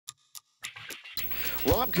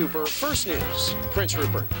Rob Cooper, First News, Prince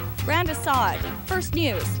Rupert. Brand Assad, First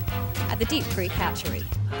News, at the Deep Creek Hatchery.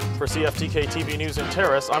 For CFTK-TV News in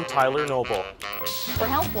Terrace, I'm Tyler Noble. For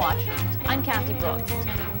Health Watch, I'm Kathy Brooks.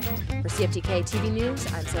 For CFTK-TV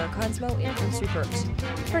News, I'm Sarah Consmo in Prince Rupert.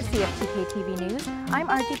 For CFTK-TV News, I'm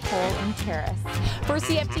Artie Cole in Terrace. For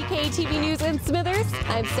CFTK-TV News in Smithers,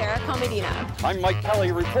 I'm Sarah Comedina. I'm Mike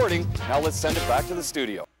Kelly reporting. Now let's send it back to the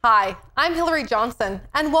studio. Hi, I'm Hillary Johnson,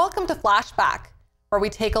 and welcome to Flashback, where we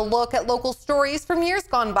take a look at local stories from years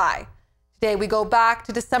gone by. Today we go back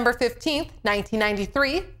to December 15th,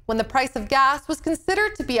 1993, when the price of gas was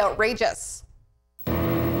considered to be outrageous.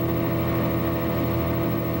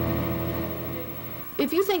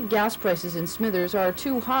 If you think gas prices in Smithers are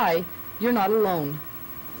too high, you're not alone.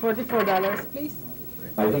 $44, please.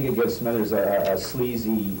 I think it gives Smithers a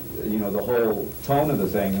sleazy, the whole tone of the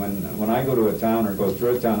thing. When I go to a town or go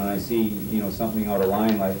through a town and I see, something out of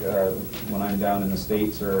line, like when I'm down in the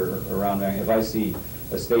States or around, if I see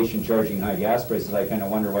a station charging high gas prices, I kind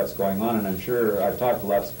of wonder what's going on. And I'm sure I've talked to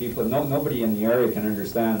lots of people. Nobody in the area can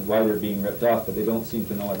understand why they're being ripped off, but they don't seem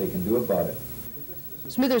to know what they can do about it.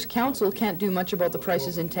 Smithers Council can't do much about the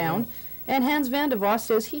prices in town, and Hans van de Vos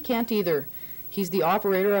says he can't either. He's the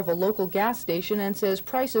operator of a local gas station and says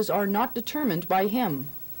prices are not determined by him.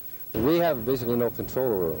 We have basically no control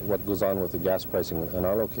over what goes on with the gas pricing in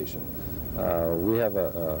our location. We have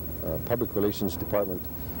a public relations department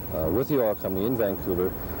with the oil company in Vancouver,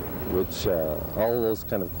 which all those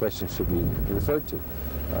kind of questions should be referred to.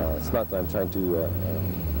 It's not that I'm trying to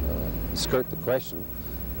skirt the question,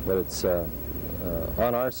 but it's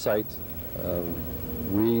on our site,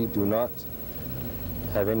 we do not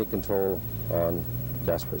have any control on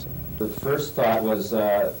gas pricing. The first thought was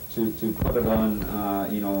to put it on,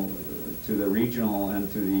 to the regional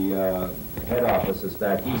and to the head offices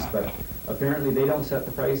back east, but apparently they don't set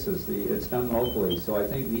the prices. It's done locally, so I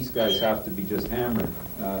think these guys have to be just hammered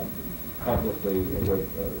publicly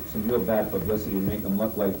with some real bad publicity to make them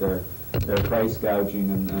look like they're price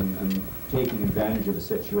gouging and taking advantage of the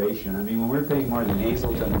situation. I mean, when we're paying more than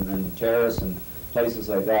Hazelton and Terrace and places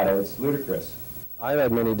like that, it's ludicrous. I've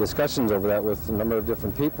had many discussions over that with a number of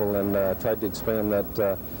different people and tried to explain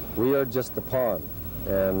that we are just the pawn,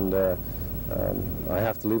 and I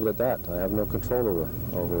have to leave it at that. I have no control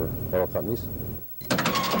over oil companies.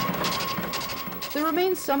 There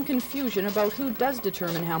remains some confusion about who does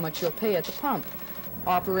determine how much you'll pay at the pump.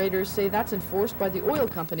 Operators say that's enforced by the oil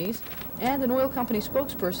companies, and an oil company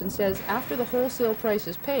spokesperson says after the wholesale price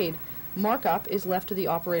is paid, markup is left to the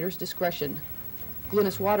operator's discretion.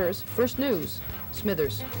 Glynnis Waters, First News,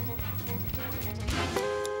 Smithers.